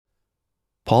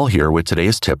Paul here with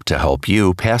today's tip to help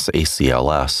you pass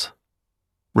ACLS.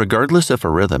 Regardless if a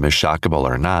rhythm is shockable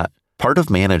or not, part of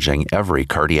managing every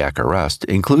cardiac arrest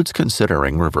includes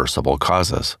considering reversible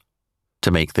causes.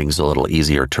 To make things a little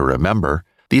easier to remember,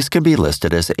 these can be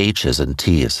listed as H's and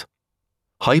T's.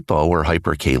 Hypo or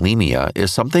hyperkalemia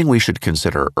is something we should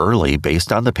consider early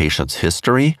based on the patient's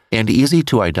history and easy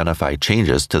to identify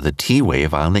changes to the T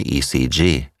wave on the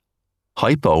ECG.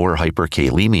 Hypo or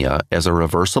hyperkalemia as a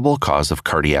reversible cause of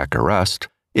cardiac arrest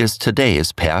is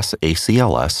today's Pass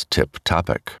ACLS tip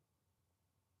topic.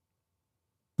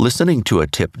 Listening to a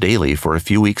tip daily for a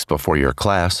few weeks before your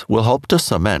class will help to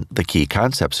cement the key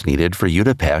concepts needed for you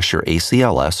to pass your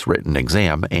ACLS written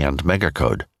exam and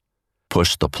megacode.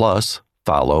 Push the plus,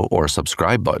 follow, or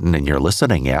subscribe button in your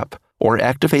listening app, or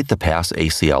activate the Pass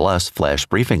ACLS flash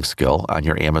briefing skill on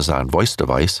your Amazon Voice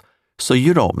device so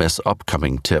you don't miss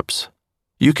upcoming tips.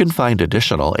 You can find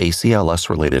additional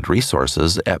ACLS-related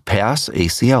resources at passacls.com.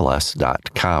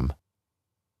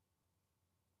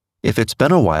 If it's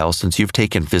been a while since you've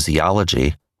taken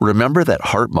physiology, remember that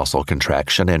heart muscle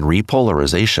contraction and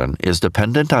repolarization is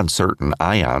dependent on certain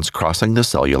ions crossing the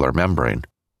cellular membrane,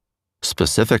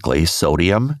 specifically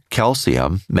sodium,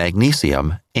 calcium,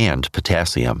 magnesium, and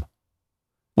potassium.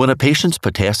 When a patient's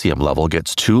potassium level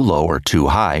gets too low or too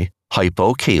high,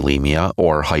 hypokalemia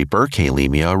or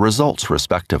hyperkalemia results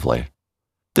respectively.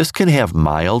 This can have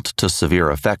mild to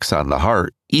severe effects on the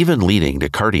heart, even leading to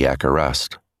cardiac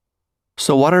arrest.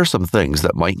 So what are some things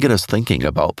that might get us thinking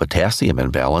about potassium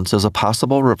imbalance as a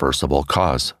possible reversible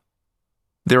cause?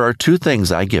 There are two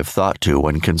things I give thought to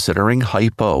when considering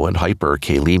hypo and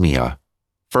hyperkalemia.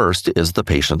 First is the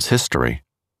patient's history.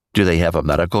 Do they have a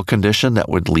medical condition that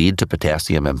would lead to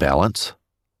potassium imbalance?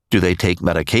 Do they take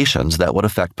medications that would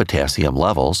affect potassium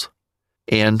levels?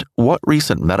 And what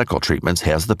recent medical treatments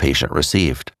has the patient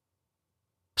received?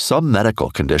 Some medical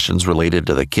conditions related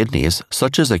to the kidneys,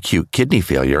 such as acute kidney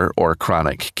failure or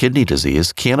chronic kidney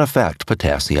disease, can affect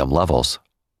potassium levels.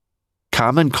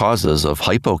 Common causes of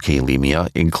hypokalemia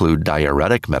include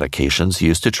diuretic medications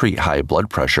used to treat high blood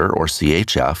pressure or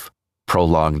CHF,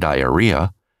 prolonged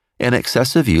diarrhea, and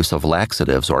excessive use of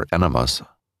laxatives or enemas.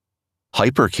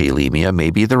 Hyperkalemia may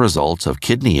be the result of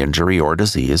kidney injury or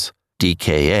disease,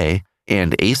 DKA,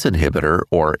 and ACE inhibitor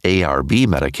or ARB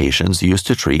medications used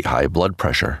to treat high blood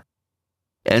pressure.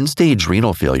 End-stage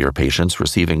renal failure patients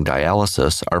receiving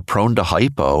dialysis are prone to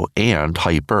hypo and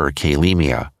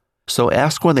hyperkalemia, so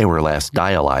ask when they were last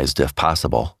dialyzed if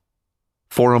possible.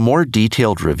 For a more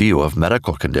detailed review of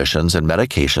medical conditions and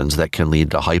medications that can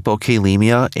lead to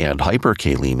hypokalemia and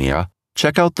hyperkalemia,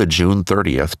 check out the June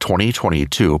 30th,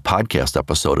 2022 podcast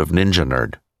episode of Ninja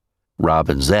Nerd. Rob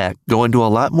and Zach go into a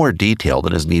lot more detail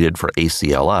than is needed for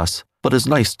ACLS, but is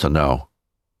nice to know.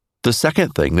 The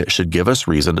second thing that should give us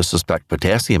reason to suspect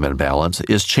potassium imbalance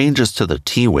is changes to the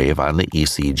T wave on the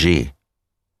ECG.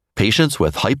 Patients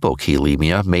with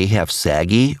hypokalemia may have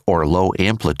saggy or low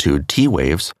amplitude T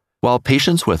waves, while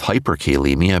patients with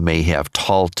hyperkalemia may have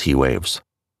tall T waves.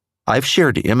 I've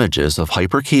shared images of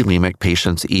hyperkalemic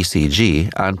patients'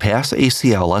 ECG on Pass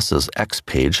ACLS's X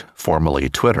page, formerly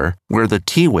Twitter, where the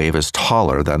T wave is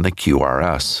taller than the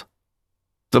QRS.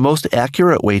 The most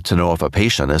accurate way to know if a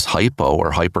patient is hypo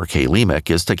or hyperkalemic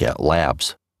is to get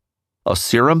labs. A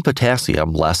serum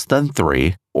potassium less than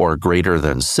 3 or greater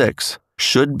than 6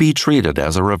 should be treated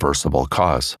as a reversible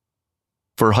cause.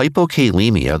 For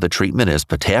hypokalemia, the treatment is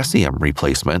potassium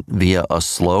replacement via a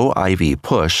slow IV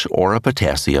push or a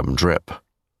potassium drip.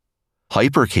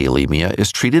 Hyperkalemia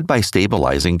is treated by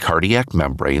stabilizing cardiac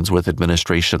membranes with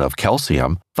administration of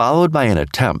calcium, followed by an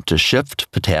attempt to shift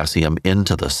potassium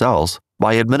into the cells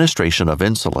by administration of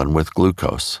insulin with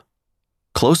glucose.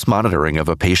 Close monitoring of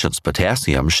a patient's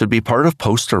potassium should be part of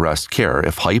post-arrest care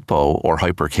if hypo or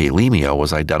hyperkalemia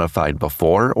was identified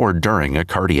before or during a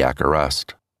cardiac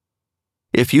arrest.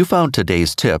 If you found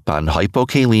today's tip on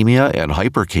hypokalemia and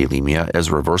hyperkalemia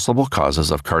as reversible causes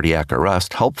of cardiac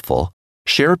arrest helpful,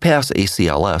 share Pass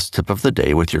ACLS tip of the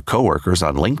day with your coworkers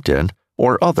on LinkedIn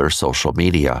or other social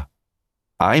media.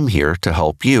 I'm here to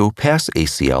help you pass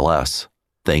ACLS.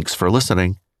 Thanks for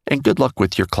listening, and good luck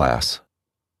with your class.